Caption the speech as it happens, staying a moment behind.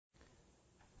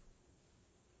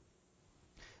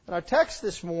And our text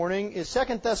this morning is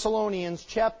 2 Thessalonians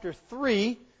chapter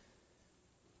 3,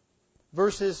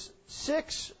 verses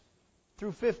 6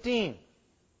 through 15.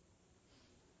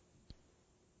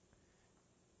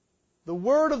 The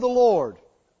word of the Lord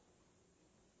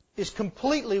is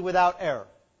completely without error.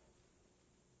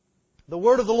 The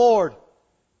word of the Lord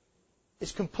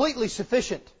is completely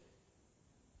sufficient.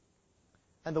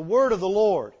 And the word of the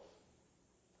Lord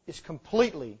is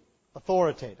completely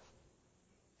authoritative.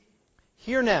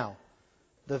 Hear now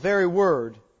the very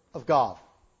word of God.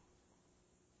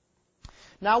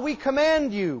 Now we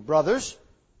command you, brothers,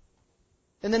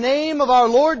 in the name of our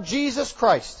Lord Jesus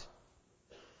Christ,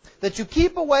 that you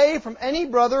keep away from any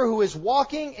brother who is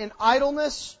walking in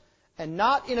idleness and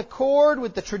not in accord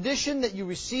with the tradition that you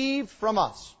received from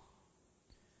us.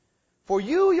 For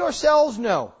you yourselves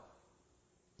know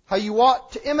how you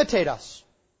ought to imitate us,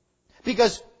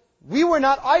 because we were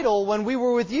not idle when we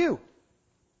were with you,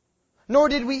 nor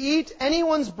did we eat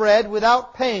anyone's bread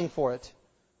without paying for it.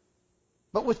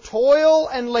 But with toil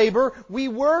and labor we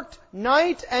worked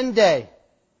night and day,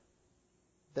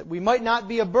 that we might not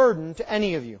be a burden to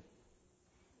any of you.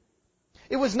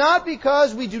 It was not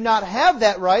because we do not have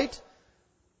that right,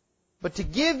 but to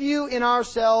give you in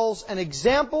ourselves an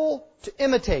example to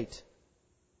imitate.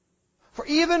 For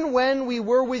even when we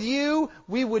were with you,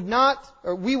 we would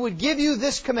give you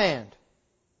this command: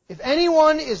 if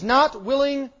anyone is not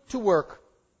willing to work,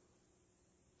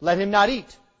 let him not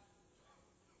eat.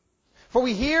 For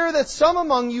we hear that some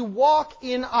among you walk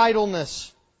in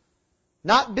idleness,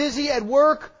 not busy at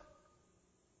work,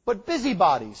 but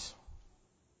busybodies.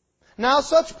 Now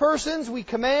such persons we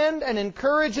command and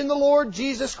encourage in the Lord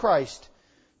Jesus Christ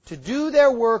to do their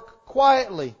work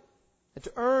quietly and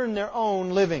to earn their own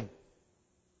living.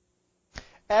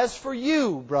 As for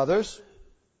you, brothers,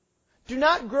 do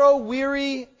not grow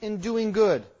weary in doing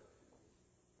good.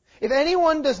 If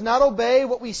anyone does not obey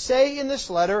what we say in this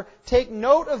letter, take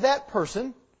note of that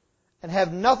person and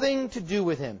have nothing to do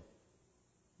with him,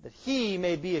 that he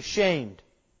may be ashamed.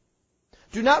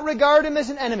 Do not regard him as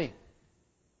an enemy,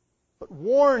 but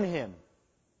warn him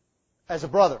as a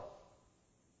brother.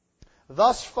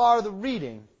 Thus far the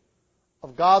reading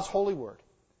of God's holy word.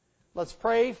 Let's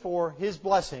pray for His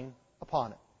blessing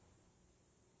upon it.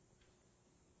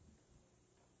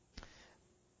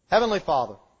 Heavenly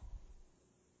Father,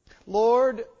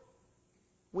 Lord,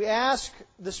 we ask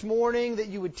this morning that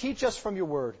you would teach us from your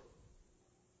word.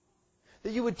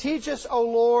 That you would teach us, O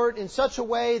Lord, in such a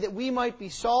way that we might be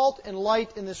salt and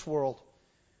light in this world.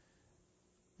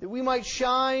 That we might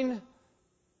shine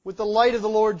with the light of the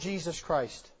Lord Jesus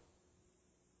Christ.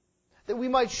 That we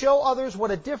might show others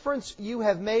what a difference you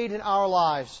have made in our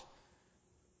lives.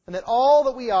 And that all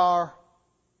that we are,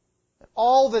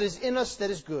 all that is in us that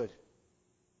is good,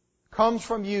 comes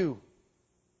from you,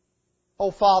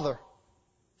 O Father,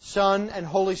 Son, and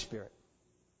Holy Spirit.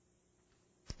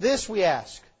 This we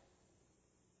ask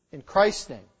in Christ's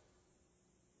name.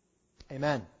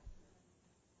 Amen.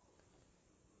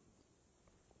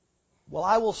 Well,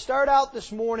 I will start out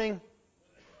this morning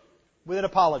with an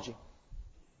apology.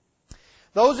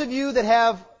 Those of you that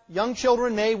have young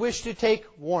children may wish to take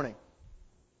warning.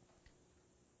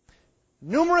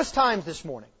 Numerous times this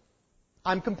morning,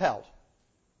 I'm compelled.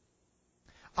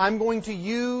 I'm going to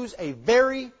use a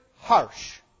very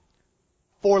harsh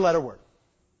four-letter word.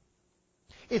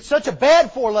 It's such a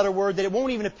bad four-letter word that it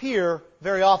won't even appear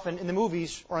very often in the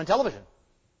movies or on television,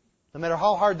 no matter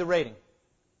how hard the rating.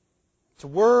 It's a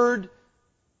word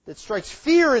that strikes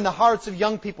fear in the hearts of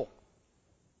young people,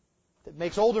 that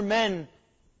makes older men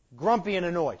grumpy and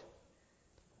annoyed,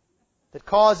 that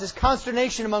causes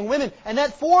consternation among women. And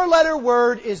that four-letter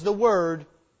word is the word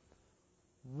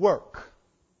work.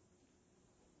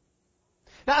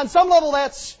 Now, on some level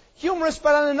that's humorous,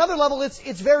 but on another level it's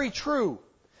very true.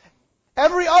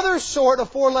 Every other sort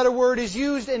of four-letter word is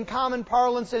used in common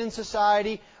parlance and in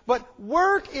society, but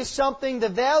work is something the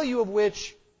value of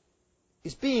which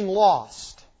is being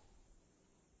lost.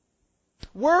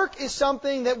 Work is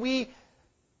something that we,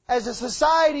 as a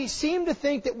society, seem to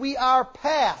think that we are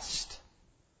past.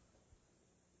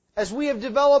 As we have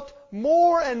developed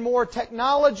more and more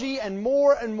technology and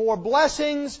more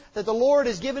blessings that the Lord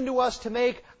has given to us to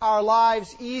make our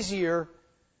lives easier,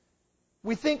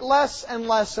 we think less and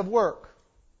less of work.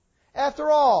 After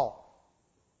all,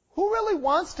 who really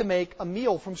wants to make a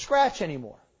meal from scratch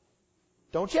anymore?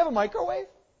 Don't you have a microwave?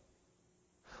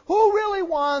 Who really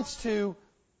wants to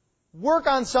work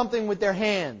on something with their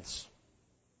hands?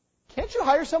 Can't you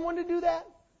hire someone to do that?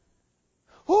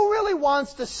 Who really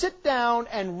wants to sit down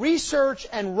and research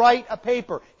and write a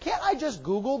paper? Can't I just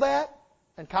Google that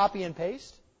and copy and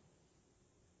paste?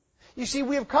 You see,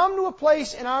 we have come to a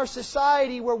place in our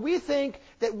society where we think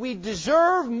that we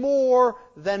deserve more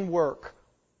than work.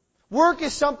 Work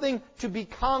is something to be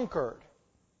conquered.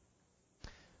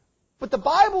 But the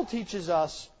Bible teaches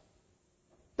us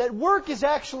that work is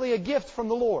actually a gift from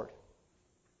the Lord.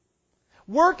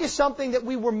 Work is something that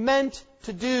we were meant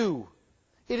to do.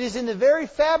 It is in the very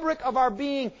fabric of our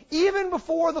being, even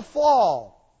before the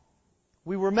fall,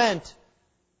 we were meant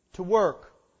to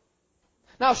work.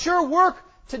 Now, sure, work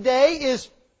today is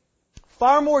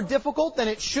far more difficult than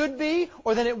it should be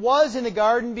or than it was in the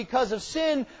garden because of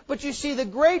sin. But you see, the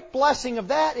great blessing of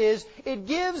that is it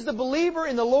gives the believer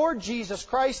in the Lord Jesus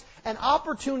Christ an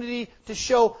opportunity to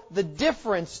show the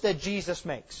difference that Jesus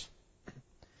makes.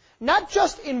 Not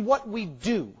just in what we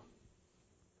do,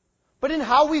 but in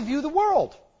how we view the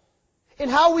world, in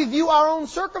how we view our own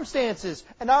circumstances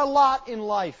and our lot in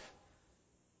life.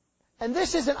 And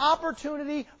this is an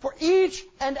opportunity for each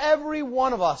and every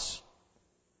one of us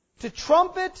to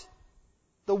trumpet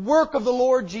the work of the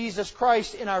Lord Jesus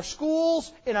Christ in our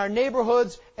schools, in our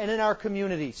neighborhoods, and in our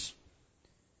communities.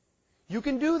 You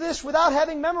can do this without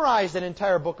having memorized an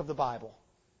entire book of the Bible.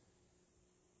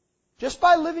 Just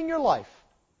by living your life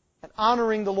and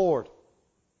honoring the Lord.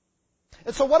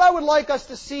 And so what I would like us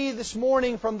to see this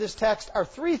morning from this text are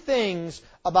three things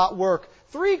about work.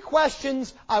 Three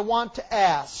questions I want to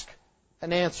ask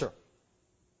and answer.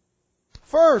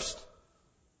 First,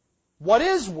 what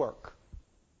is work?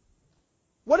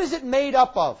 What is it made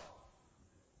up of?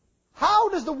 How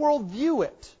does the world view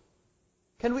it?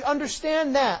 Can we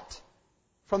understand that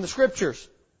from the Scriptures?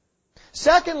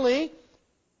 Secondly,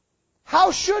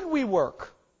 how should we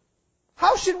work?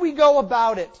 How should we go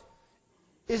about it?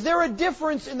 Is there a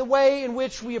difference in the way in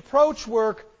which we approach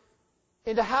work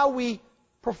into how we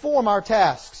perform our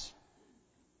tasks?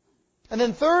 And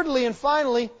then thirdly and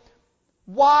finally,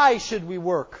 why should we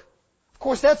work? Of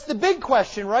course, that's the big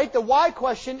question, right? The why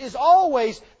question is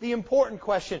always the important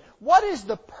question. What is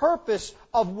the purpose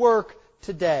of work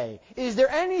today? Is there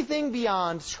anything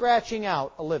beyond scratching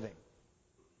out a living?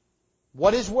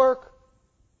 What is work?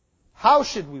 How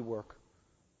should we work?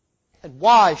 And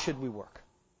why should we work?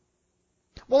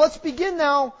 Well, let's begin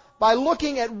now by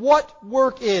looking at what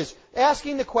work is.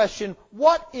 Asking the question,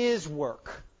 what is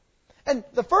work? And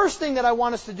the first thing that I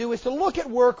want us to do is to look at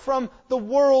work from the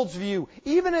world's view,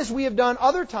 even as we have done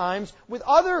other times with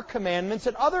other commandments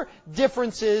and other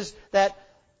differences that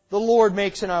the Lord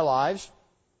makes in our lives.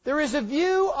 There is a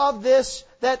view of this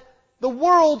that the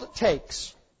world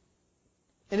takes.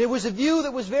 And it was a view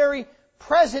that was very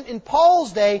present in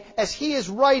Paul's day as he is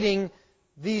writing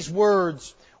these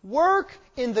words. Work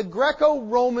in the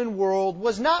Greco-Roman world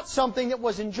was not something that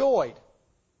was enjoyed.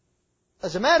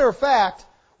 As a matter of fact,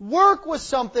 work was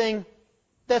something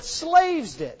that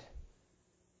slaves did.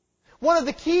 One of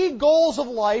the key goals of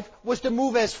life was to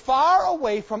move as far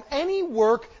away from any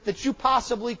work that you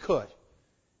possibly could.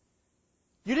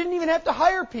 You didn't even have to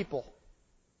hire people.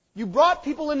 You brought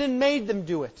people in and made them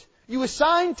do it. You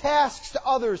assigned tasks to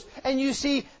others. And you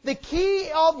see, the key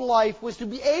of life was to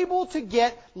be able to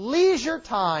get leisure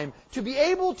time, to be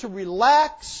able to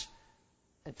relax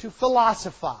and to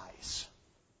philosophize,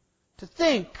 to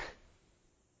think,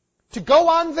 to go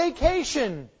on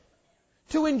vacation,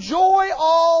 to enjoy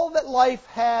all that life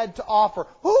had to offer.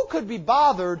 Who could be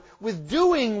bothered with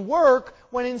doing work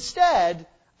when instead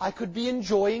I could be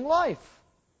enjoying life?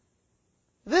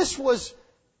 This was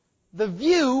the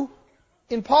view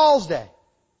in Paul's day.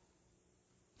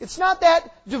 It's not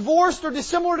that divorced or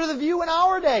dissimilar to the view in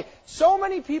our day. So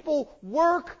many people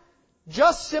work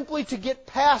just simply to get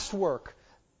past work.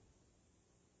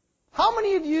 How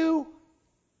many of you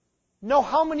know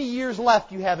how many years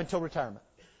left you have until retirement?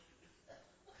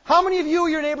 How many of you or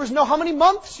your neighbors know how many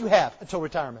months you have until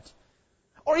retirement?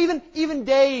 Or even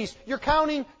days. You're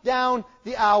counting down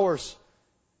the hours.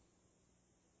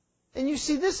 And you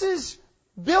see, this is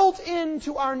built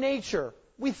into our nature.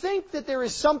 We think that there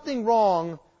is something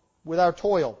wrong with our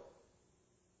toil.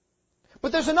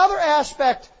 But there's another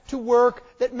aspect to work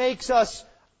that makes us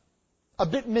a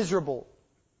bit miserable.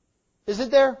 Isn't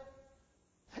there?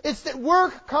 It's that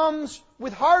work comes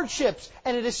with hardships,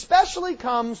 and it especially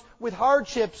comes with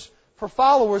hardships for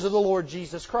followers of the Lord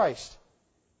Jesus Christ.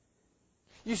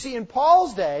 You see, in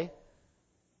Paul's day,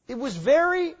 it was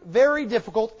very, very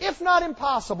difficult, if not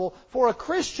impossible, for a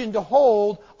Christian to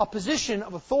hold a position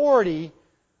of authority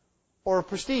or of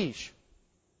prestige.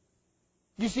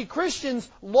 You see, Christians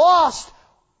lost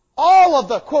all of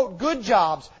the, quote, good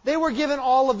jobs. They were given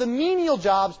all of the menial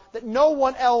jobs that no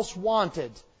one else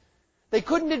wanted. They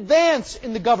couldn't advance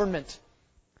in the government.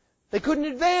 They couldn't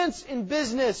advance in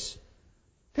business.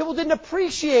 People didn't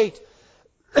appreciate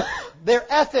their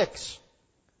ethics,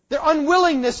 their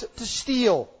unwillingness to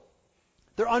steal,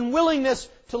 their unwillingness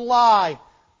to lie,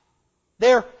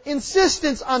 their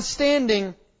insistence on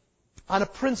standing on a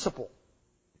principle.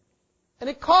 And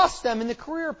it costs them in the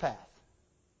career path.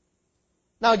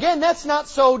 Now again, that's not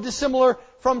so dissimilar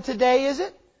from today, is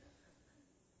it?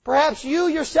 Perhaps you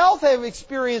yourself have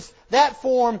experienced that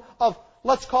form of,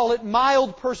 let's call it,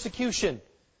 mild persecution.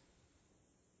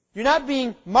 You're not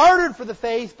being martyred for the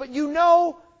faith, but you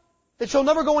know that you'll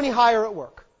never go any higher at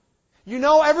work. You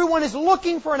know everyone is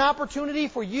looking for an opportunity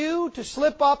for you to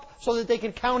slip up so that they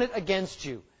can count it against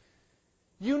you.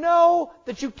 You know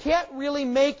that you can't really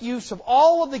make use of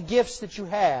all of the gifts that you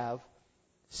have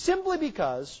simply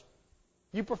because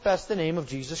you profess the name of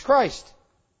Jesus Christ.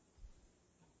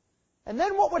 And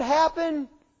then what would happen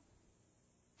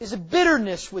is a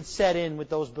bitterness would set in with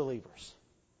those believers.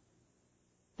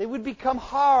 They would become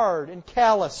hard and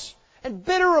callous and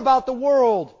bitter about the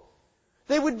world.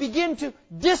 They would begin to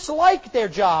dislike their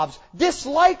jobs,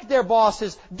 dislike their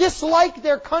bosses, dislike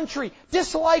their country,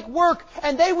 dislike work,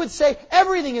 and they would say,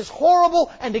 everything is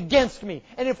horrible and against me.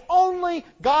 And if only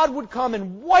God would come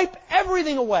and wipe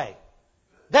everything away,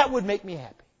 that would make me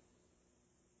happy.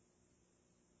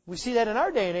 We see that in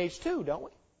our day and age too, don't we?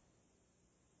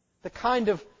 The kind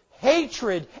of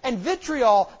hatred and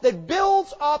vitriol that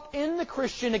builds up in the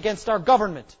Christian against our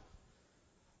government,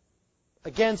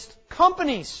 against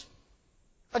companies,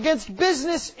 against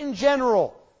business in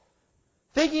general,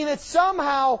 thinking that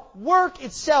somehow work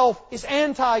itself is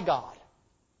anti-God.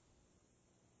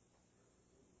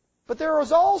 But there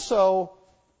is also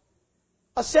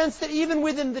a sense that even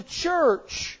within the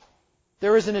church,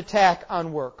 there is an attack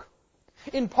on work.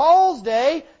 In Paul's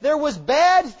day, there was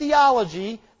bad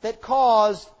theology that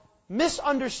caused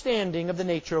misunderstanding of the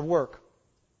nature of work.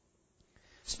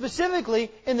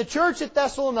 Specifically, in the church at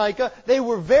Thessalonica, they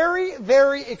were very,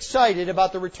 very excited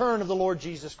about the return of the Lord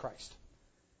Jesus Christ.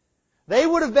 They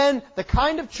would have been the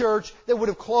kind of church that would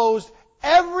have closed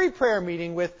every prayer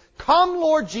meeting with, "Come,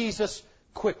 Lord Jesus,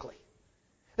 quickly."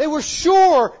 They were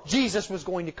sure Jesus was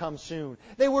going to come soon.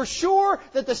 They were sure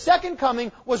that the second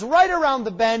coming was right around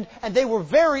the bend, and they were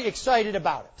very excited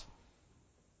about it.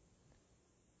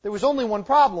 There was only one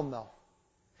problem, though.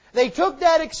 They took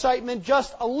that excitement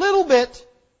just a little bit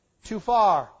too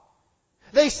far.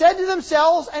 They said to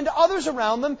themselves and to others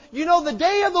around them, you know, the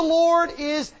day of the Lord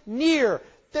is near.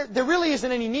 There really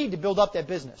isn't any need to build up that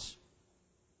business.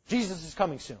 Jesus is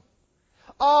coming soon.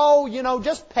 Oh, you know,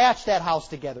 just patch that house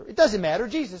together. It doesn't matter.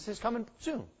 Jesus is coming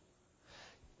soon.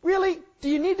 Really? Do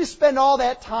you need to spend all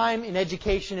that time in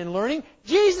education and learning?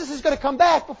 Jesus is going to come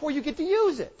back before you get to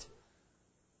use it.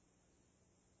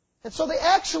 And so they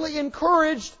actually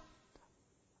encouraged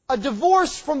a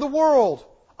divorce from the world,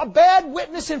 a bad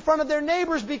witness in front of their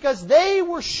neighbors, because they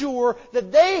were sure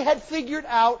that they had figured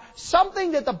out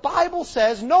something that the Bible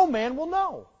says no man will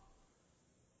know.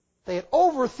 They had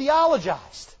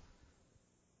over-theologized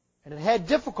and had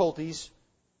difficulties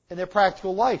in their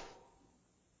practical life.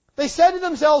 They said to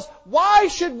themselves, why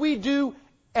should we do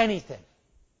anything?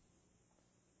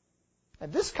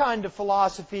 And this kind of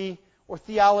philosophy or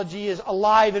theology is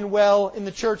alive and well in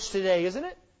the church today, isn't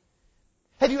it?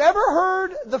 Have you ever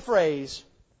heard the phrase,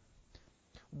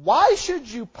 why should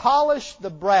you polish the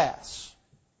brass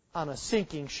on a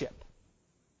sinking ship?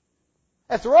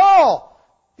 After all,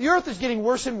 the earth is getting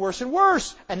worse and worse and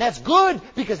worse, and that's good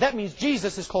because that means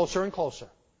Jesus is closer and closer.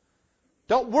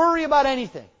 Don't worry about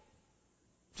anything.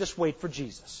 Just wait for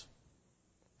Jesus.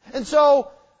 And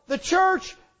so the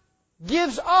church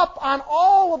gives up on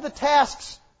all of the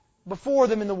tasks before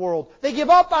them in the world. They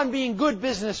give up on being good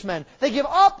businessmen. They give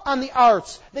up on the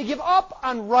arts. They give up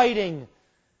on writing,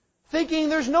 thinking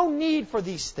there's no need for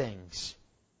these things.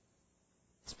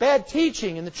 It's bad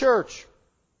teaching in the church.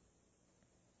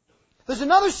 There's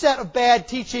another set of bad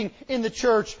teaching in the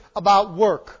church about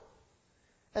work.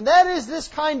 And that is this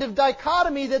kind of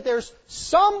dichotomy that there's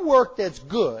some work that's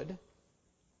good,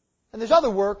 and there's other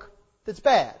work that's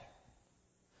bad.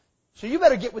 So you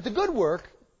better get with the good work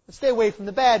and stay away from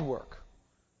the bad work.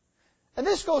 And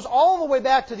this goes all the way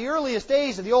back to the earliest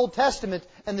days of the Old Testament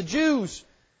and the Jews,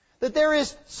 that there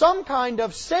is some kind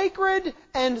of sacred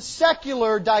and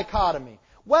secular dichotomy.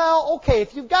 Well, okay,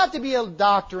 if you've got to be a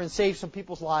doctor and save some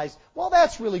people's lives, well,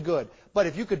 that's really good. But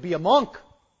if you could be a monk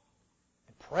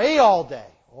and pray all day,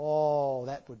 oh,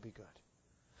 that would be good.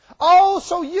 Oh,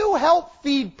 so you help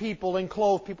feed people and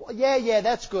clothe people. Yeah,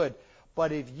 that's good.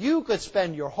 But if you could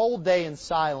spend your whole day in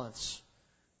silence,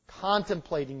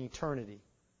 contemplating eternity,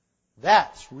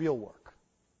 that's real work.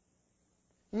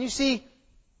 And you see,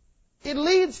 It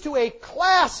leads to a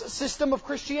class system of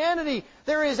Christianity.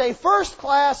 There is a first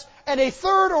class and a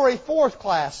third or a fourth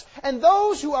class. And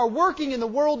those who are working in the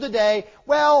world today,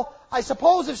 well, I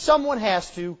suppose if someone has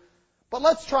to, but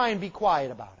let's try and be quiet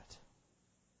about it.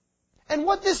 And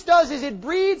what this does is it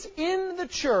breeds in the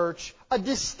church a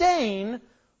disdain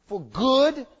for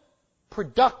good,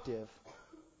 productive,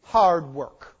 hard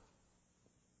work.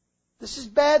 This is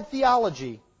bad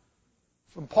theology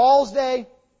from Paul's day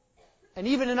and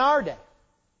even in our day.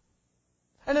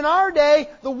 And in our day,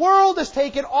 the world has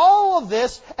taken all of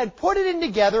this and put it in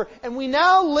together, and we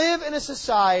now live in a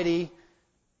society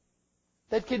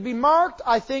that could be marked,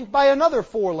 I think, by another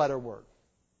four-letter word.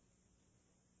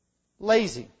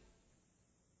 Lazy.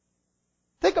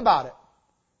 Think about it.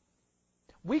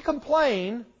 We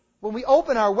complain when we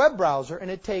open our web browser and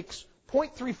it takes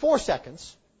 0.34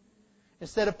 seconds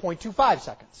instead of 0.25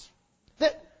 seconds.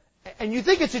 And you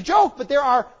think it's a joke, but there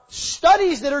are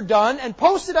studies that are done and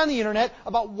posted on the internet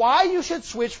about why you should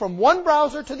switch from one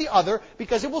browser to the other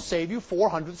because it will save you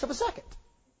 0.04 of a second.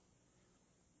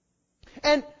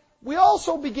 And we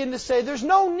also begin to say there's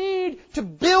no need to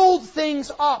build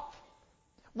things up.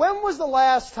 When was the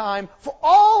last time, for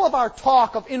all of our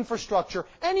talk of infrastructure,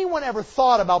 anyone ever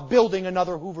thought about building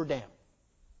another Hoover Dam?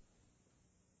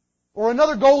 Or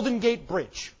another Golden Gate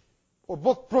Bridge? Or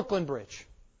Brooklyn Bridge?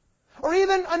 Or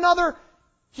even another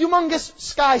humongous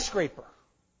skyscraper?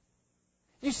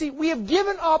 You see, we have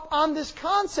given up on this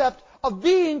concept of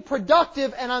being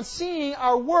productive and on seeing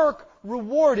our work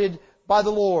rewarded by the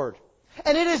Lord.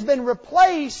 And it has been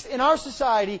replaced in our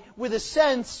society with a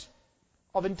sense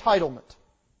of entitlement.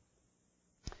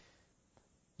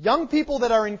 Young people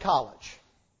that are in college,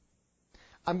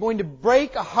 I'm going to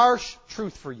break a harsh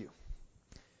truth for you.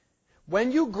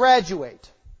 When you graduate,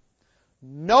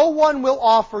 no one will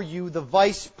offer you the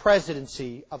vice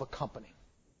presidency of a company.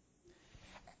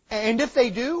 And if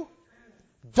they do,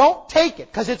 don't take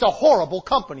it, because it's a horrible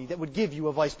company that would give you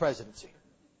a vice presidency.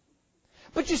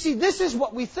 But you see, this is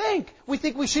what we think. We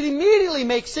think we should immediately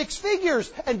make six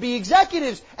figures and be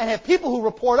executives and have people who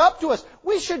report up to us.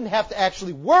 We shouldn't have to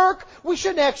actually work. We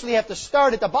shouldn't actually have to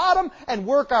start at the bottom and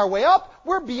work our way up.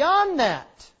 We're beyond that.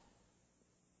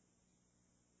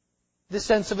 This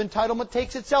sense of entitlement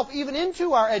takes itself even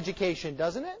into our education,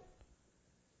 doesn't it?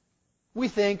 We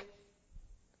think,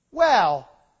 well,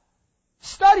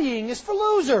 studying is for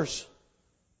losers.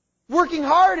 Working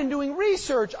hard and doing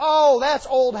research, oh, that's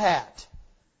old hat.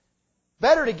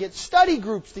 Better to get study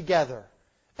groups together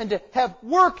and to have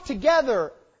work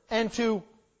together and to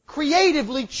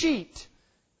creatively cheat.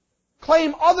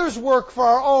 Claim others' work for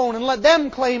our own and let them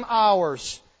claim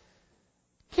ours.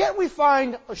 Can't we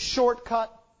find a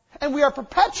shortcut? And we are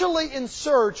perpetually in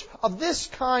search of this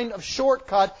kind of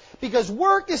shortcut because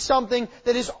work is something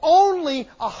that is only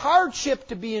a hardship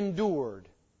to be endured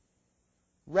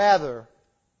rather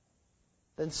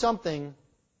than something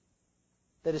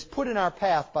that is put in our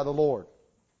path by the Lord.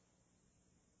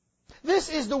 This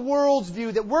is the world's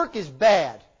view that work is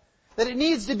bad, that it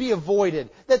needs to be avoided,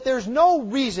 that there's no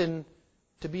reason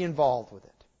to be involved with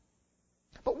it.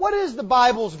 But what is the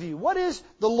Bible's view? What is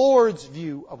the Lord's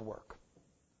view of work?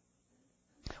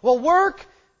 Well, work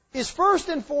is first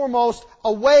and foremost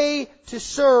a way to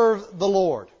serve the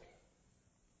Lord.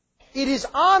 It is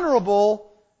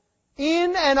honorable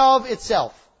in and of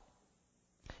itself.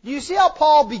 Do you see how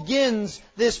Paul begins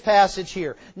this passage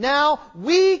here? Now,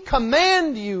 we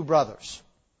command you, brothers.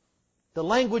 The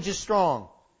language is strong.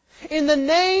 In the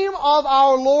name of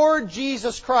our Lord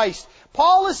Jesus Christ.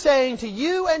 Paul is saying to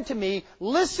you and to me,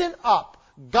 listen up.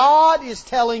 God is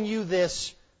telling you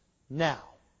this now.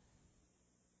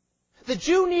 That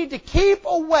you need to keep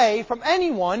away from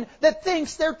anyone that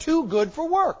thinks they're too good for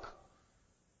work.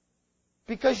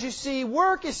 Because you see,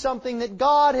 work is something that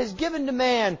God has given to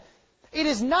man. It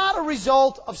is not a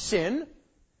result of sin,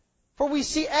 for we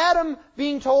see Adam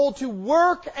being told to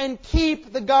work and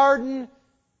keep the garden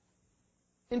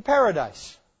in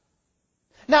paradise.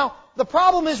 Now, the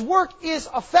problem is work is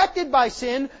affected by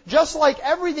sin, just like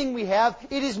everything we have.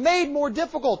 It is made more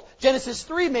difficult. Genesis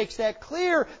 3 makes that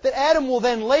clear, that Adam will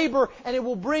then labor and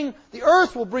the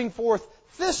earth will bring forth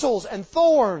thistles and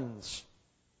thorns.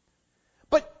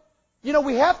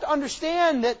 We have to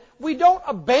understand that we don't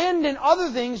abandon other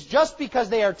things just because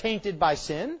they are tainted by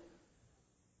sin.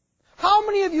 How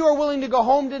many of you are willing to go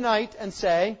home tonight and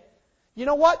say, you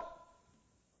know what?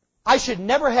 I should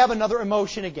never have another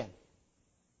emotion again.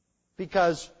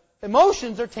 Because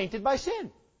emotions are tainted by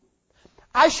sin.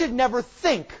 I should never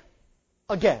think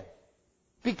again.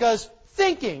 Because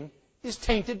thinking is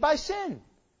tainted by sin.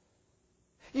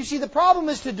 You see, the problem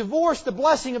is to divorce the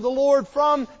blessing of the Lord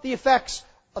from the effects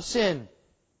of sin.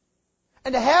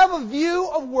 and to have a view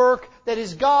of work that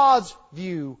is God's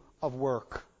view of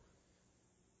work.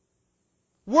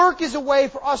 Work is a way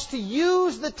for us to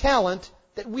use the talent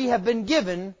that we have been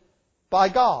given by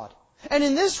God. And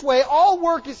in this way, all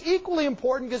work is equally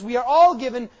important because we are all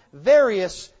given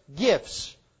various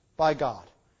gifts by God.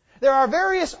 There are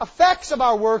various effects of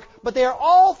our work, but they are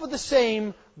all for the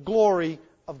same glory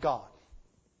of God.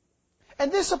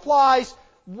 And this applies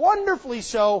wonderfully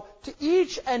so to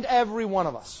each and every one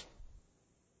of us.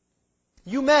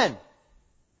 You men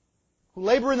who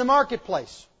labor in the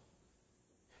marketplace,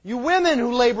 you women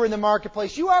who labor in the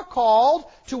marketplace, you are called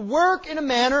to work in a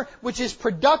manner which is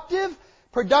productive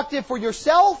for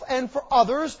yourself and for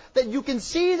others, that you can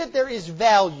see that there is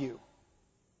value.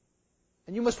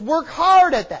 And you must work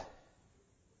hard at that.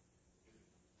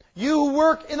 You who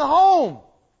work in the home,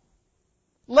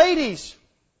 ladies,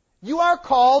 you are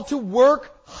called to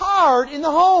work hard in the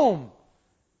home.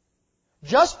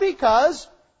 Just because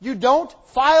you don't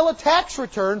file a tax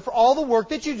return for all the work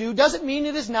that you do doesn't mean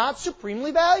it is not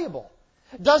supremely valuable.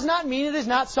 Does not mean it is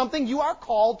not something you are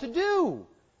called to do.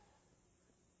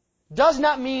 Does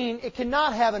not mean it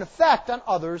cannot have an effect on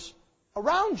others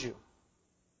around you.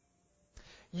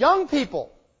 Young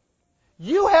people,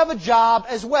 you have a job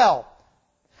as well.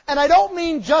 And I don't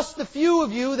mean just the few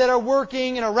of you that are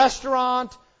working in a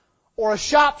restaurant or a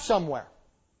shop somewhere.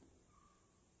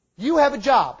 You have a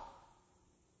job.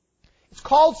 It's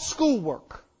called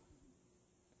schoolwork.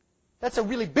 That's a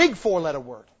really big four-letter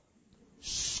word.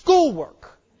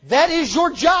 Schoolwork. That is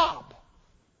your job.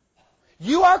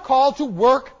 You are called to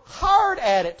work hard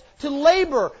at it, to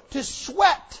labor, to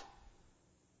sweat,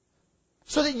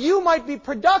 so that you might be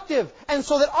productive and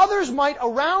so that others might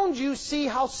around you see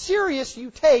how serious you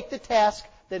take the task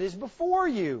that is before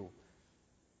you.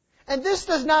 And this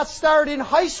does not start in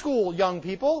high school, young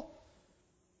people.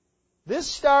 This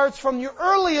starts from your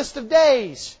earliest of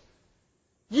days.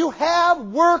 You have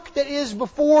work that is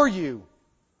before you.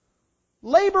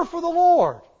 Labor for the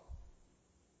Lord.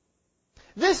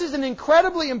 This is an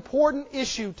incredibly important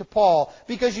issue to Paul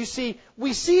because you see,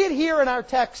 we see it here in our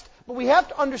text, but we have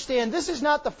to understand this is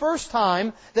not the first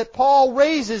time that Paul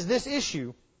raises this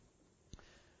issue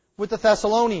with the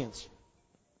Thessalonians.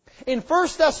 In 1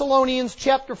 Thessalonians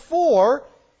chapter 4,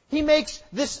 he makes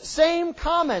this same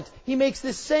comment. He makes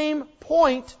this same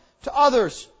point to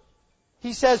others.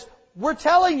 He says, we're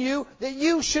telling you that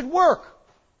you should work.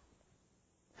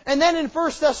 And then in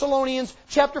 1 Thessalonians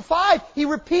chapter 5, he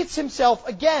repeats himself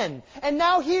again. And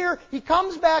now here, he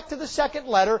comes back to the second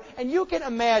letter, and you can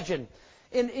imagine,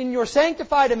 in your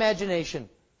sanctified imagination,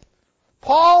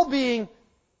 Paul being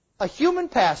a human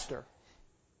pastor,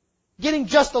 getting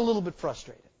just a little bit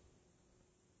frustrated.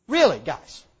 Really,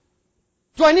 guys?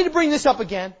 Do I need to bring this up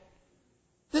again?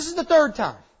 This is the third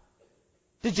time.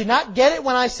 Did you not get it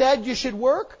when I said you should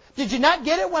work? Did you not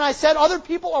get it when I said other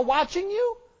people are watching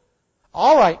you?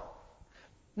 All right.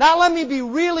 Now let me be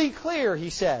really clear, he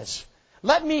says.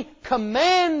 Let me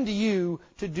command you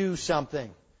to do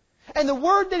something. And the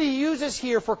word that he uses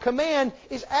here for command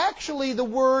is actually the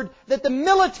word that the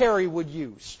military would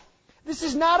use. This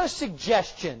is not a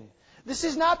suggestion. This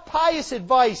is not pious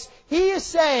advice. He is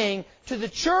saying to the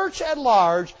church at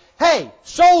large, hey,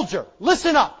 soldier,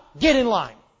 listen up, get in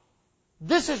line.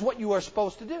 This is what you are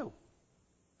supposed to do.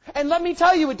 And let me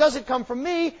tell you, it doesn't come from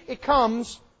me, it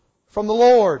comes from the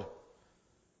Lord.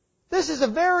 This is a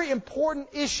very important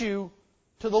issue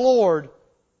to the Lord,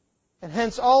 and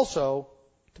hence also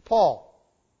to Paul.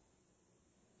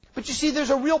 But you see, there's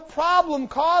a real problem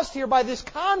caused here by this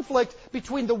conflict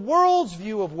between the world's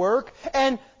view of work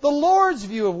and the Lord's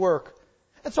view of work.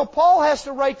 And so Paul has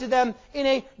to write to them in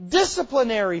a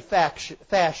disciplinary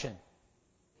fashion.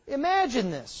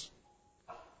 Imagine this.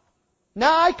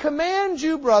 Now I command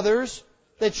you, brothers,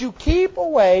 that you keep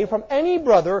away from any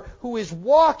brother who is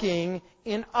walking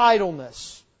in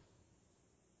idleness.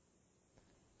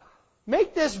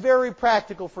 Make this very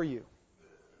practical for you.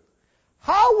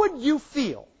 How would you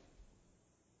feel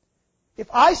if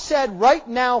I said right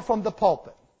now from the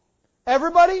pulpit,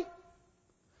 everybody,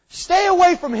 stay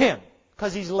away from him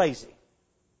because he's lazy.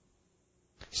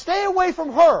 Stay away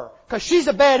from her because she's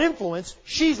a bad influence,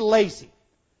 she's lazy.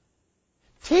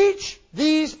 Teach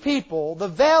these people the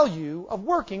value of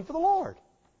working for the Lord.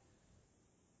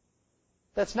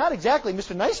 That's not exactly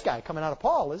Mr. Nice Guy coming out of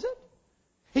Paul, is it?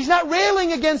 He's not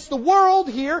railing against the world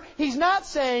here. He's not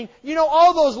saying, you know,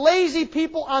 all those lazy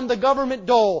people on the government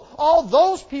dole, all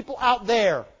those people out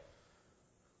there,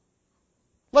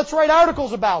 let's write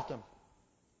articles about them.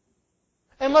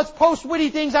 And let's post witty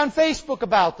things on Facebook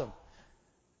about them.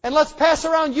 And let's pass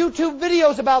around YouTube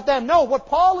videos about them. No, what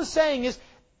Paul is saying is,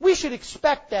 we should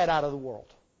expect that out of the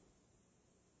world.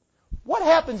 What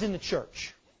happens in the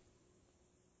church?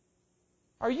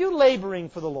 Are you laboring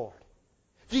for the Lord?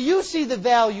 Do you see the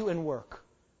value in work?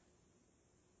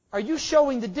 Are you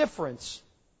showing the difference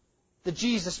that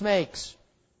Jesus makes?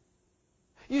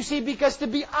 You see, because to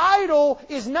be idle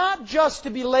is not just to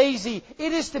be lazy.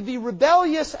 It is to be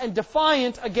rebellious and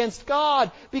defiant against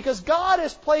God. Because God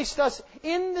has placed us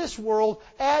in this world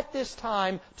at this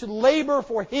time to labor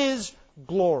for His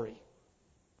glory.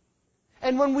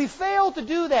 And when we fail to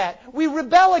do that, we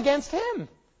rebel against Him.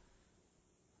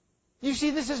 You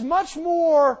see, this is much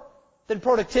more than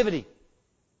productivity.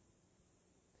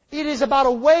 It is about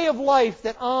a way of life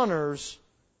that honors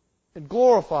and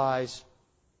glorifies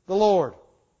the Lord.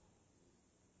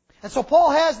 And so Paul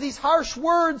has these harsh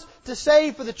words to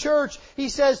say for the church. He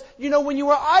says, when you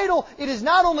are idle, it is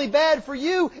not only bad for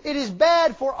you, it is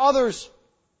bad for others.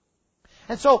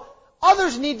 And so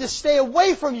others need to stay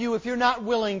away from you if you're not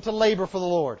willing to labor for the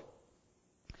Lord.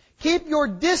 Keep your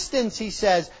distance, he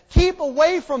says. Keep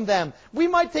away from them. We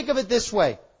might think of it this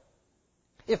way.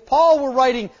 If Paul were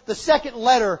writing the second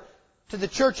letter to the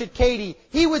church at Katy,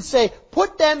 he would say,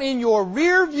 put them in your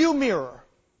rear view mirror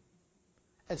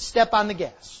and step on the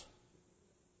gas.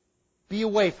 Be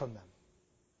away from them.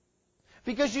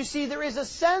 Because you see, there is a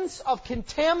sense of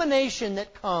contamination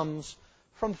that comes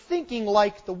from thinking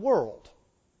like the world.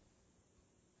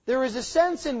 There is a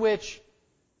sense in which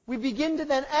we begin to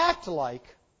then act like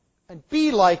and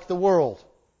be like the world.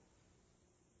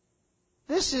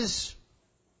 This is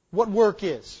what work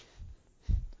is.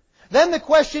 Then the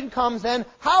question comes then,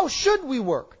 how should we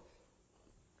work?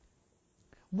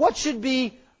 What should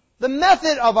be the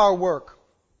method of our work?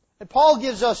 And Paul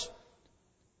gives us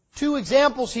two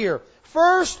examples here.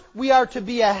 First, we are to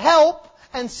be a help,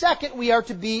 and second, we are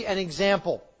to be an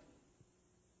example.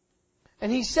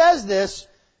 And he says this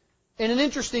in an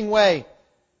interesting way.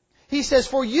 He says,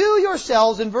 for you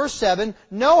yourselves, in verse 7,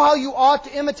 know how you ought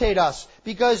to imitate us,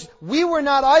 because we were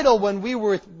not idle when we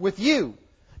were with you,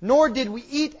 nor did we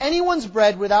eat anyone's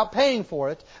bread without paying for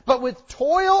it, but with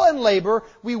toil and labor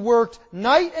we worked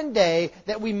night and day,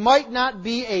 that we might not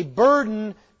be a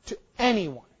burden to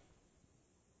anyone.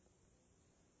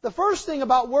 The first thing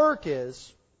about work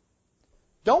is,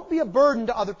 don't be a burden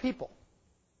to other people.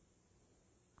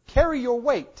 Carry your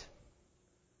weight.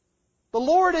 The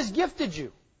Lord has gifted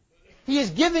you. He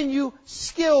has given you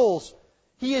skills.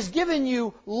 He has given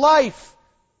you life.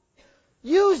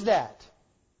 Use that.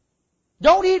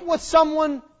 Don't eat what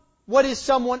is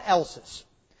someone else's.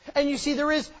 And you see,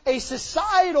 there is a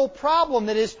societal problem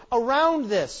that is around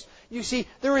this. You see,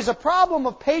 there is a problem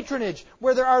of patronage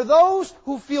where there are those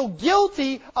who feel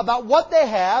guilty about what they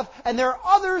have, and there are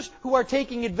others who are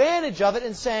taking advantage of it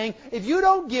and saying, if you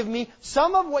don't give me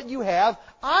some of what you have,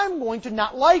 I'm going to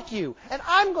not like you, and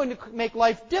I'm going to make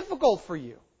life difficult for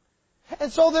you.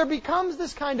 And so there becomes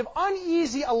this kind of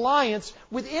uneasy alliance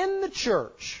within the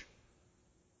church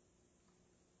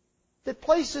that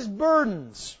places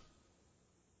burdens,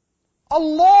 a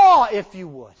law, if you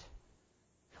would.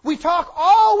 We talk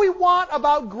all we want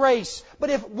about grace,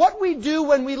 but if what we do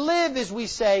when we live is we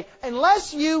say,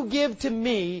 unless you give to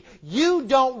me, you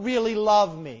don't really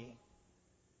love me,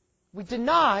 we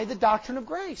deny the doctrine of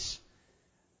grace.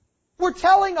 We're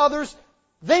telling others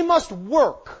they must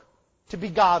work to be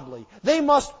godly. They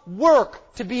must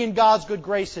work to be in God's good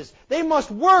graces. They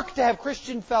must work to have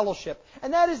Christian fellowship.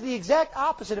 And that is the exact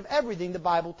opposite of everything the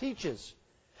Bible teaches.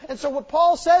 And so what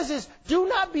Paul says is, do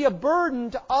not be a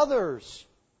burden to others.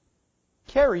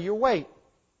 Carry your weight.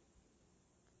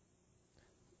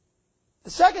 The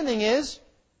second thing is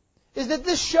that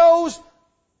this shows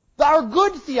our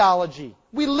good theology.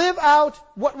 We live out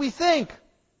what we think.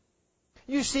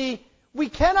 You see, we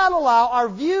cannot allow our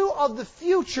view of the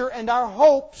future and our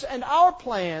hopes and our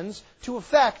plans to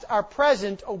affect our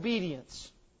present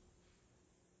obedience.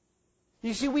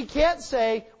 You see, we can't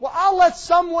say, well, I'll let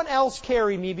someone else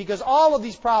carry me because all of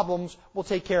these problems will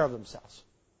take care of themselves.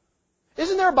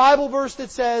 Isn't there a Bible verse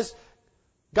that says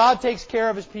God takes care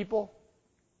of His people?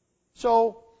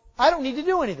 So I don't need to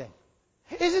do anything.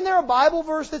 Isn't there a Bible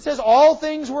verse that says all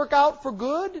things work out for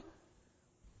good?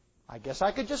 I guess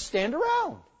I could just stand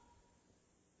around.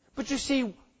 But you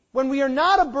see, when we are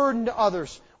not a burden to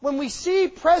others, when we see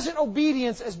present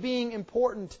obedience as being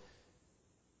important,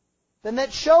 then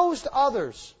that shows to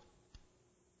others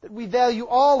that we value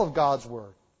all of God's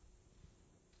Word.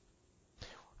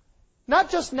 Not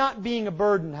just not being a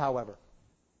burden, however.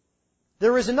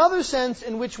 There is another sense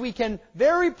in which we can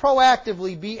very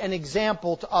proactively be an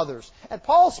example to others. And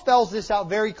Paul spells this out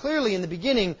very clearly in the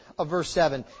beginning of verse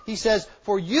 7. He says,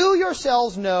 for you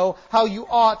yourselves know how you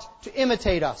ought to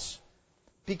imitate us,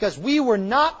 because we were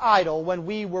not idle when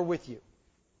we were with you.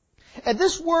 And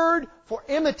this word for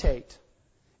imitate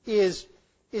is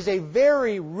a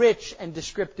very rich and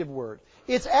descriptive word.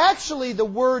 It's actually the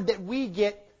word that we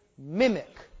get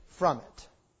mimic from it.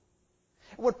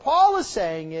 What Paul is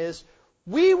saying is,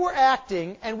 we were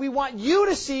acting and we want you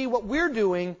to see what we're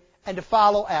doing and to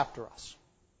follow after us.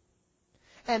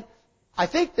 And I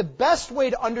think the best way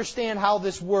to understand how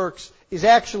this works is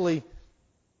actually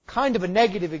kind of a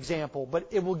negative example, but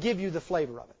it will give you the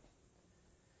flavor of it.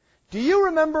 Do you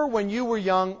remember when you were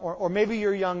young, or maybe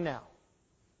you're young now,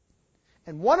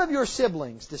 and one of your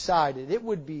siblings decided it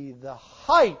would be the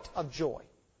height of joy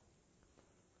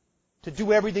to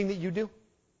do everything that you do?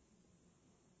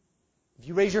 If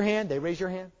you raise your hand, they raise your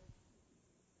hand.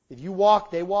 If you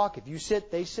walk, they walk. If you sit,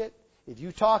 they sit. If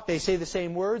you talk, they say the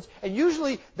same words. And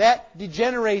usually that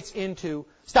degenerates into,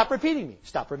 stop repeating me.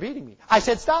 Stop repeating me. I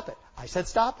said stop it. I said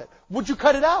stop it. Would you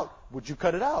cut it out? Would you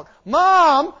cut it out?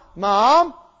 Mom!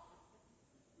 Mom!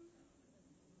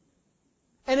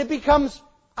 And it becomes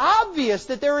obvious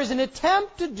that there is an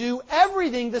attempt to do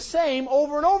everything the same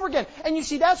over and over again. And you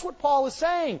see, that's what Paul is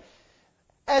saying.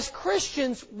 As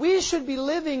Christians, we should be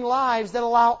living lives that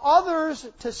allow others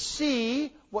to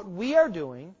see what we are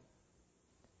doing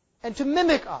and to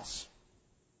mimic us.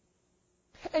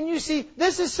 And you see,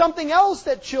 this is something else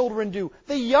that children do.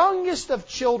 The youngest of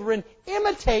children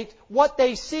imitate what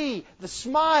they see. The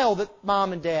smile that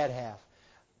mom and dad have.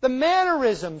 The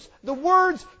mannerisms, the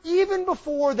words, even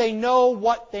before they know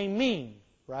what they mean.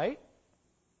 Right?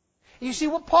 You see,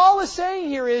 what Paul is saying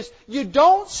here is, you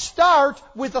don't start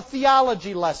with a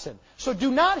theology lesson. So do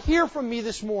not hear from me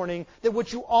this morning that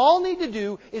what you all need to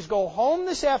do is go home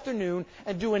this afternoon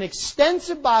and do an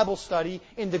extensive Bible study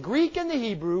in the Greek and the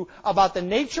Hebrew about the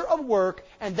nature of work,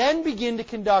 and then begin to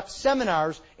conduct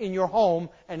seminars in your home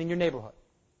and in your neighborhood.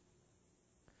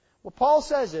 What Paul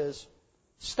says is,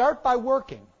 start by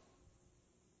working.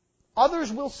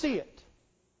 Others will see it.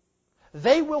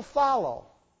 They will follow.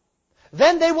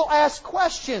 Then they will ask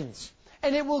questions,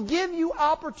 and it will give you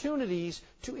opportunities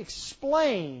to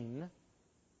explain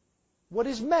what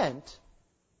is meant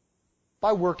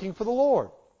by working for the Lord.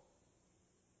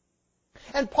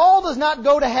 And Paul does not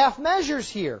go to half measures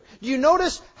here. Do you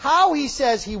notice how he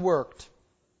says he worked?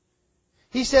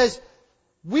 He says,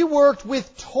 we worked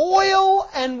with toil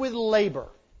and with labor.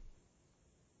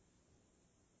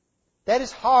 That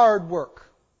is hard work.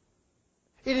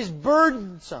 It is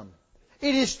burdensome.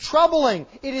 It is troubling.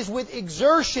 It is with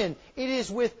exertion. It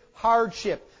is with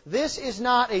hardship. This is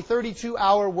not a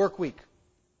 32-hour work week.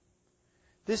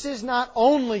 This is not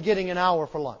only getting an hour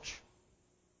for lunch.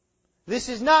 This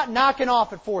is not knocking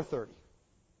off at 4:30.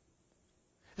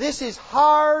 This is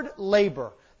hard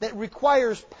labor that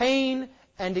requires pain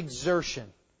and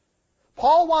exertion.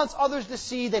 Paul wants others to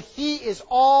see that he is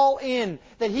all in,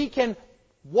 that he can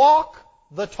walk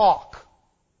the talk.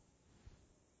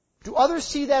 Do others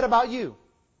see that about you?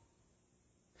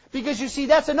 Because you see,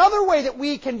 that's another way that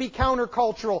we can be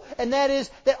countercultural, and that is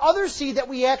that others see that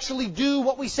we actually do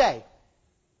what we say.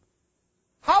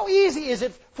 How easy is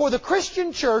it for the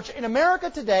Christian church in America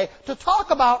today to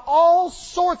talk about all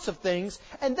sorts of things,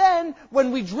 and then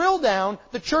when we drill down,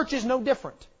 the church is no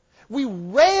different. We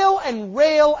rail and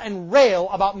rail and rail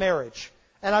about marriage,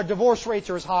 and our divorce rates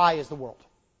are as high as the world.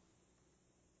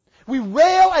 We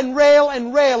rail and rail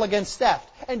and rail against theft.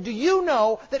 And do you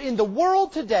know that in the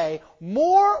world today,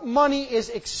 more money is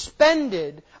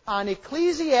expended on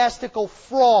ecclesiastical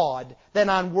fraud than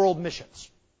on world missions?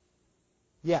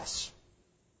 Yes.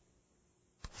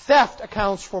 Theft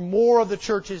accounts for more of the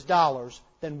church's dollars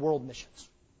than world missions.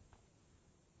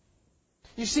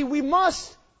 You see, we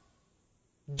must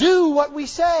do what we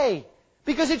say,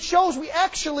 because it shows we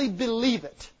actually believe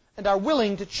it and are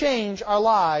willing to change our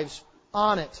lives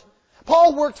on it.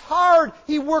 Paul worked hard.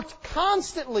 He worked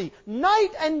constantly, night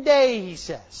and day, he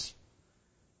says.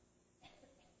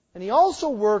 And he also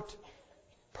worked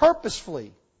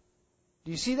purposefully.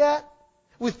 Do you see that?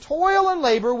 With toil and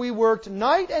labor, we worked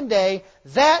night and day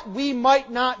that we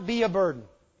might not be a burden.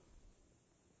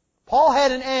 Paul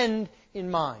had an end in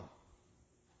mind.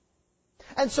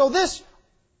 And so this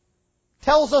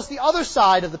tells us the other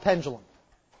side of the pendulum.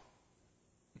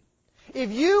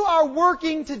 If you are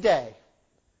working today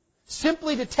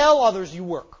simply to tell others you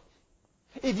work,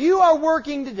 if you are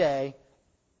working today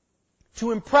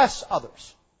to impress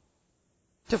others,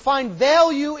 to find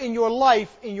value in your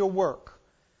life, in your work,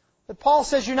 that Paul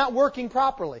says you're not working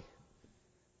properly.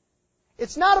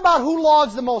 It's not about who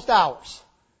logs the most hours.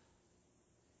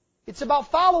 It's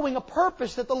about following a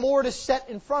purpose that the Lord has set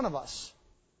in front of us.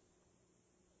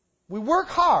 We work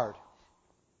hard,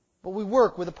 but we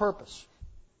work with a purpose.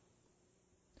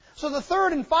 So the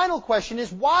third and final question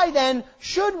is, why then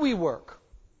should we work?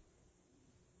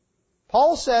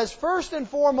 Paul says, first and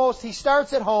foremost, he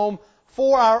starts at home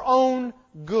for our own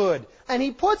good. And he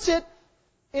puts it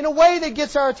in a way that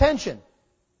gets our attention.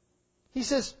 He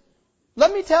says,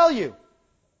 let me tell you,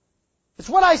 it's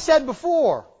what I said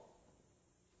before.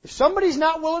 If somebody's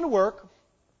not willing to work,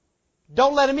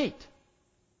 don't let him eat.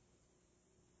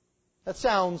 That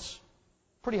sounds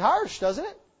pretty harsh, doesn't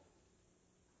it?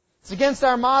 It's against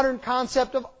our modern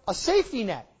concept of a safety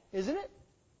net, isn't it?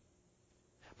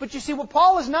 But you see, what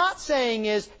Paul is not saying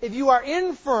is, if you are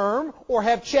infirm or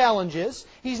have challenges,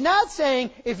 he's not saying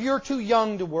if you're too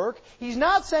young to work, he's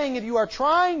not saying if you are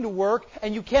trying to work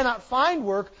and you cannot find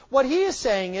work. What he is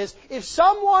saying is, if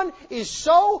someone is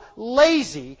so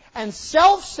lazy and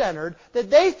self-centered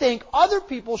that they think other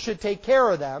people should take care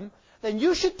of them, then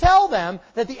you should tell them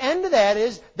that the end of that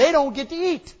is they don't get to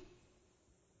eat.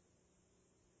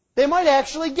 They might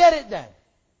actually get it then.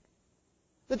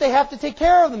 That they have to take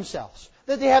care of themselves.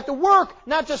 That they have to work,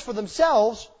 not just for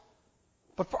themselves,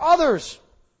 but for others.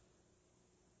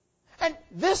 And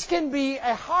this can be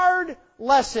a hard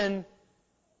lesson,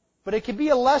 but it can be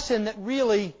a lesson that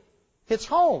really hits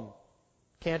home,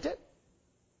 can't it?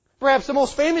 Perhaps the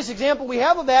most famous example we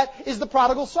have of that is the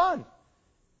prodigal son,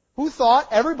 who thought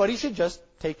everybody should just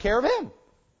take care of him.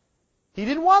 He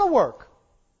didn't want to work.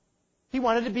 He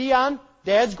wanted to be on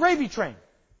Dad's gravy train.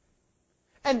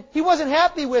 And he wasn't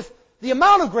happy with the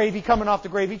amount of gravy coming off the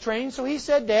gravy train, so he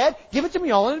said, Dad, give it to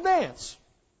me all in advance.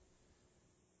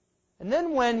 And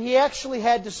then when he actually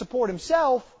had to support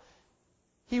himself,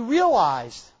 he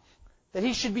realized that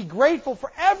he should be grateful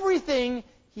for everything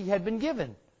he had been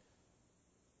given.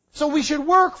 So we should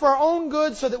work for our own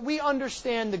good so that we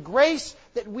understand the grace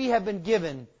that we have been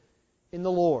given in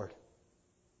the Lord.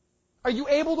 Are you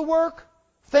able to work?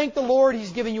 Thank the Lord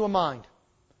He's given you a mind.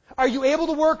 Are you able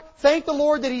to work? Thank the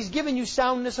Lord that He's given you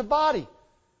soundness of body.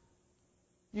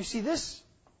 You see, this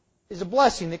is a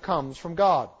blessing that comes from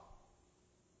God.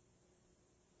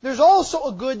 There's also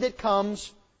a good that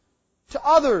comes to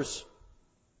others.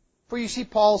 For you see,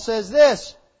 Paul says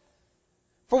this,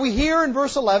 for we hear in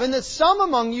verse 11 that some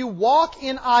among you walk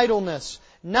in idleness,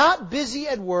 not busy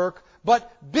at work, but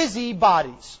busy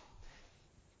bodies.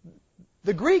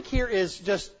 The Greek here is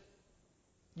just,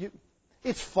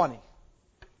 it's funny.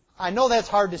 I know that's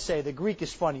hard to say, the Greek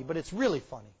is funny, but it's really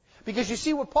funny. Because you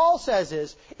see, what Paul says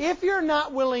is, if you're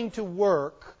not willing to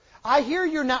work, I hear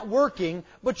you're not working,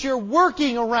 but you're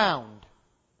working around.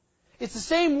 It's the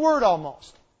same word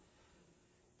almost.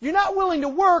 You're not willing to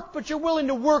work, but you're willing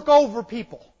to work over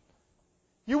people.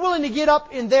 You're willing to get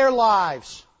up in their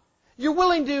lives. You're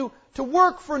willing to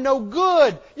work for no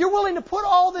good. You're willing to put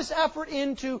all this effort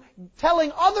into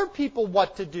telling other people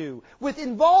what to do, with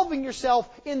involving yourself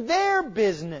in their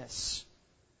business.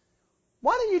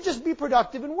 Why don't you just be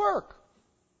productive and work?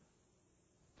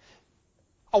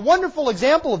 A wonderful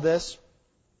example of this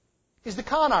is the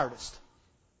con artist,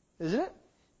 isn't it?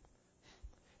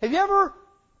 Have you ever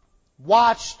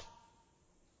watched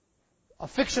a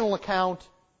fictional account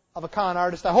of a con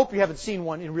artist? I hope you haven't seen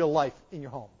one in real life in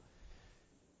your home.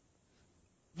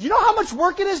 Do you know how much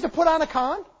work it is to put on a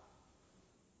con?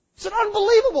 It's an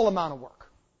unbelievable amount of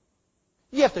work.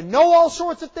 You have to know all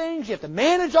sorts of things. You have to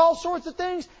manage all sorts of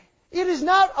things. It is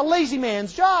not a lazy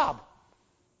man's job.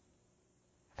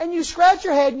 And you scratch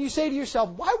your head and you say to yourself,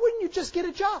 why wouldn't you just get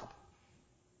a job?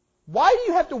 Why do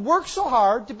you have to work so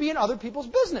hard to be in other people's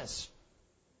business?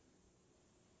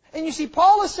 And you see,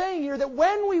 Paul is saying here that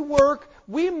when we work,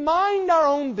 we mind our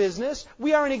own business,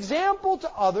 we are an example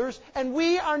to others, and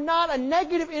we are not a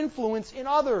negative influence in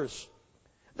others.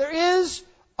 There is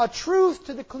a truth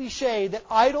to the cliche that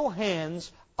idle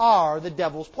hands are the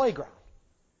devil's playground.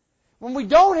 When we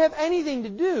don't have anything to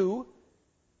do,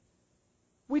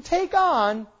 we take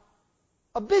on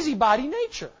a busybody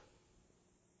nature.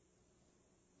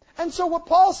 And so what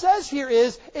Paul says here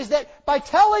is that by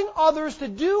telling others to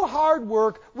do hard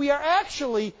work, we are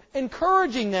actually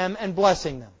encouraging them and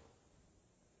blessing them.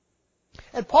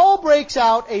 And Paul breaks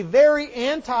out a very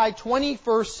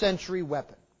anti-21st century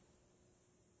weapon.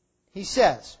 He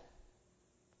says,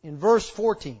 in verse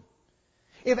 14,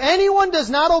 if anyone does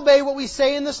not obey what we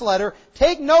say in this letter,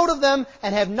 take note of them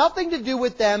and have nothing to do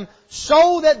with them,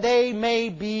 so that they may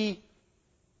be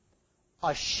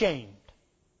ashamed.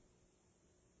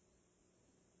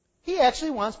 He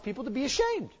actually wants people to be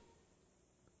ashamed.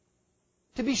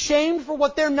 To be shamed for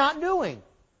what they're not doing.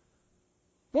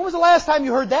 When was the last time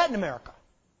you heard that in America?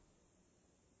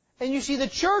 And you see, the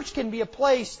church can be a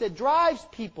place that drives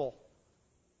people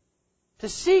to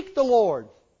seek the Lord,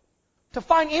 to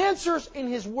find answers in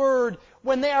His Word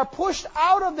when they are pushed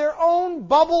out of their own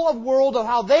bubble of world of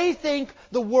how they think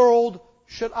the world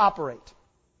should operate.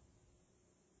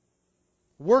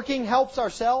 Working helps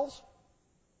ourselves.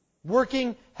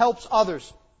 Working helps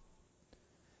others.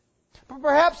 But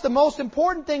perhaps the most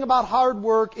important thing about hard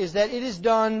work is that it is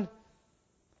done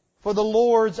for the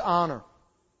Lord's honor.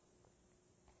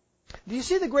 Do you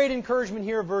see the great encouragement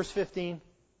here of verse 15?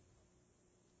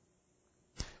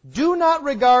 Do not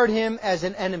regard him as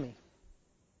an enemy,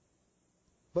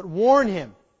 but warn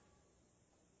him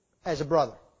as a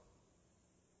brother.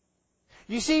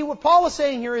 You see, what Paul is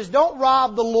saying here is don't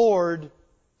rob the Lord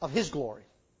of His glory.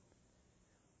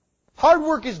 Hard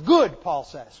work is good, Paul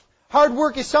says. Hard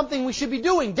work is something we should be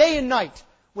doing day and night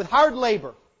with hard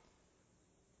labor.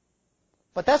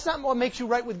 But that's not what makes you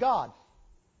right with God.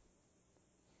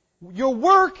 Your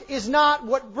work is not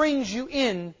what brings you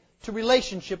in to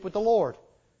relationship with the Lord.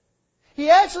 He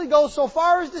actually goes so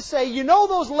far as to say, you know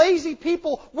those lazy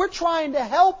people, we're trying to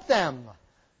help them.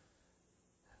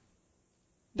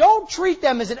 Don't treat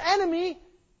them as an enemy.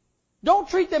 Don't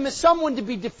treat them as someone to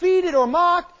be defeated or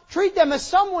mocked. Treat them as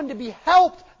someone to be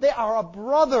helped. They are a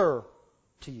brother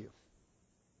to you.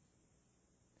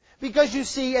 Because you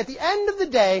see, at the end of the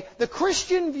day, the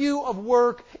Christian view of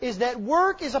work is that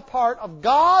work is a part of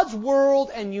God's world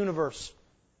and universe.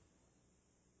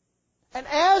 And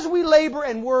as we labor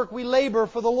and work, we labor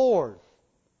for the Lord.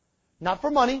 Not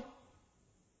for money.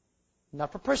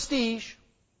 Not for prestige.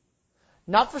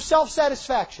 Not for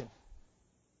self-satisfaction.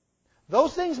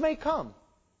 Those things may come.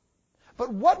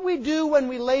 But what we do when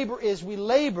we labor is we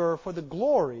labor for the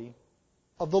glory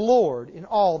of the Lord in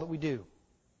all that we do.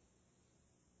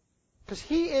 Because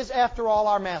He is, after all,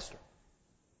 our Master.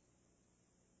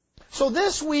 So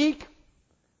this week,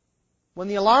 when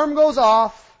the alarm goes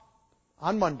off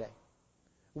on Monday,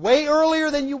 way earlier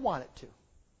than you want it to,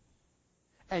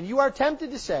 and you are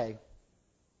tempted to say,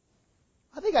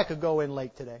 I think I could go in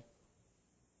late today.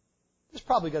 There's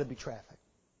probably going to be traffic.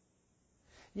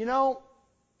 You know,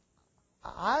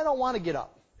 I don't want to get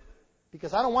up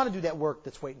because I don't want to do that work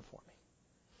that's waiting for me.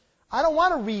 I don't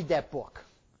want to read that book.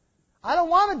 I don't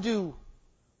want to do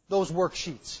those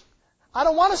worksheets. I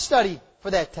don't want to study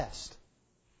for that test.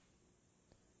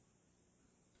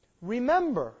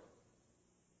 Remember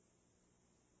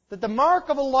that the mark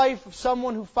of a life of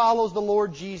someone who follows the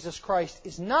Lord Jesus Christ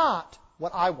is not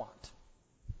what I want,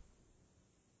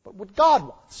 but what God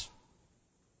wants.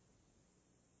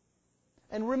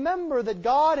 And remember that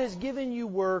God has given you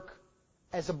work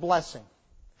as a blessing,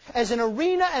 as an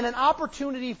arena and an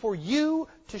opportunity for you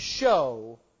to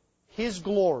show His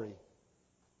glory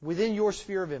within your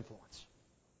sphere of influence.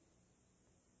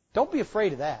 Don't be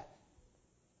afraid of that.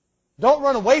 Don't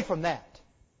run away from that.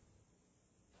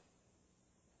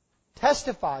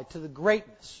 Testify to the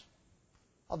greatness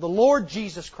of the Lord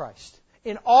Jesus Christ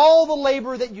in all the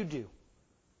labor that you do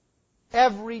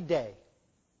every day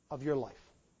of your life.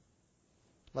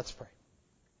 Let's pray.